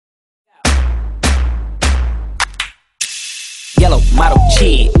yellow model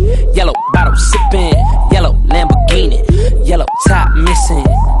cheat, yellow bottle sipping, yellow Lamborghini, yellow top missing.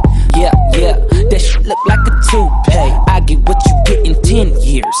 Yeah, that shit look like a toupee. I get what you get in 10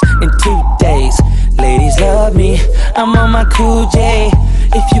 years, in 2 days. Ladies love me, I'm on my cool J.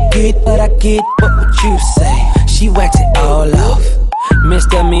 If you get what I get, what would you say? She wax it all off,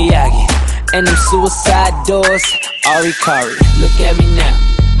 Mr. Miyagi, and them suicide doors, Ari Kari. Look at me now,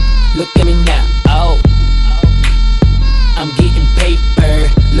 look at me now, oh, I'm getting paper.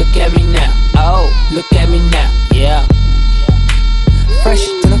 Look at me now, oh, look at me now, yeah. Fresh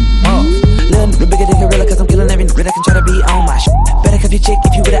to the off, little bigger than gorilla, cause I'm killing every nigga that can try to be on my shit. Better cuff your chick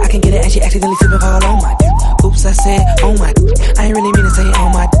if you with it, I can get it, and she accidentally slip and fall on my dick. Oops, I said, oh my dick. I ain't really mean to say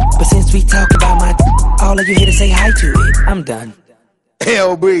on my dick, but since we talk about my dick, all of you here to say hi to it. I'm done.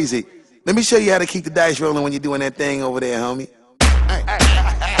 Hell, Breezy, let me show you how to keep the dice rolling when you're doing that thing over there, homie.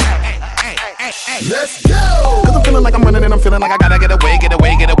 Let's go! Cause I'm feeling like I'm running and I'm feeling like I gotta get away.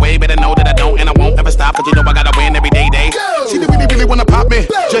 Better know that I don't and I won't ever stop, cause you know I gotta win every day. Go! She really wanna pop me.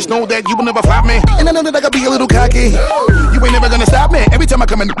 Go! Just know that you will never flop me. And I know that I gotta be a little cocky. Go! You ain't never gonna stop me. Every time I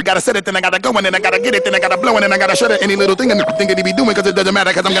come in, I gotta set it, then I gotta go, and then I gotta get it, then I gotta blow, and then I gotta shut it. Any little thing and think that he be doing, cause it doesn't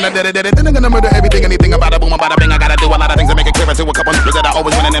matter, cause I'm gonna dead it. Then I'm gonna murder everything, anything about a boom, about a bing. I gotta do a lot of things to make it clear to a couple niggas that I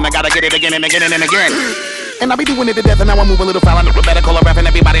always win, and then I gotta get it again and again and again. And I be doing it to death, and now I move a little foul. I better call a ref, and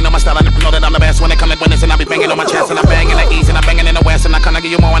everybody know my style. I know that I'm the best when it comes to winners, and I be banging on my chest, and I'm banging the east, and I'm banging in the west, and I can't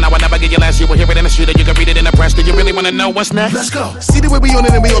give you more, and I will never give you less. You will hear it in the street, or you can read it in the press. Do you really wanna know what's next? Let's go. See the way we on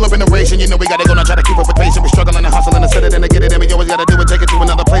it, and we all up in the race, and you know we gotta go now, try to keep up with pace, and we struggling and hustling and set it and to get it, and we always gotta do it, take it to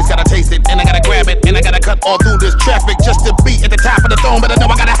another place, gotta taste it, and I gotta grab it, and I gotta cut all through this traffic just to be at the top of the throne, but I know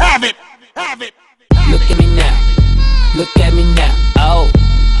I gotta have it, have it. Look at me now, look at me now, oh,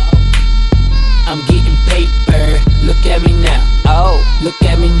 I'm getting paper. Look at me now, oh, look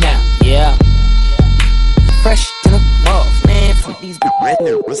at me now, yeah. Fresh to the off, man, from these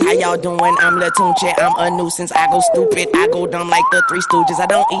news. How y'all doing? I'm Latunche, I'm a nuisance. I go stupid, I go dumb like the Three Stooges. I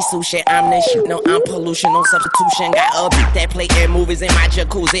don't eat sushi, I'm the shit. No, I'm pollution, no substitution. Got a beat that play in movies in my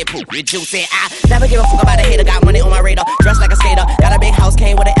jacuzzi. Poop it juicy. I never give a fuck about a hater. Got money on my radar, dressed like a skater. Got a big house,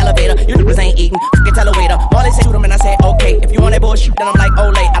 came with an elevator. You niggas ain't eating, fucking tell a waiter. Molly said shoot him and I said okay. If you want that bullshit, then I'm like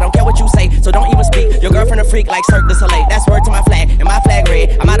Olay. I don't care what you say, so don't even speak. Your girlfriend a freak like Cirque du Soleil. That's word to my flag, and my flag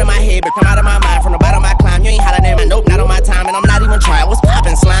red. I'm out of my head, but I'm out of my mind. From the bottom I climb, you ain't hotter than my nope, not on my time, and I'm not even trying. What's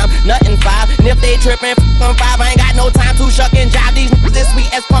poppin', slime? Nothing 5. And if they trippin', on 5, I ain't got no time to shuck and jive. These niggas this sweet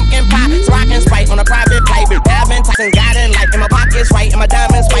as pumpkin pie. It's rockin' Sprite on a private flight. I've been tossing God in life, and my pockets right, and my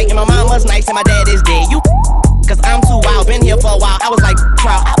diamonds white, and my mama's nice, and my dad is dead. You cause I'm too wild, been here for a while. I was like,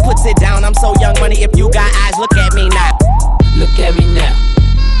 trial, I puts it down. I'm so young money, if you got eyes, look at me now. Look at me now,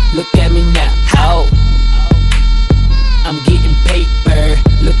 look at me now, oh, I'm getting paper.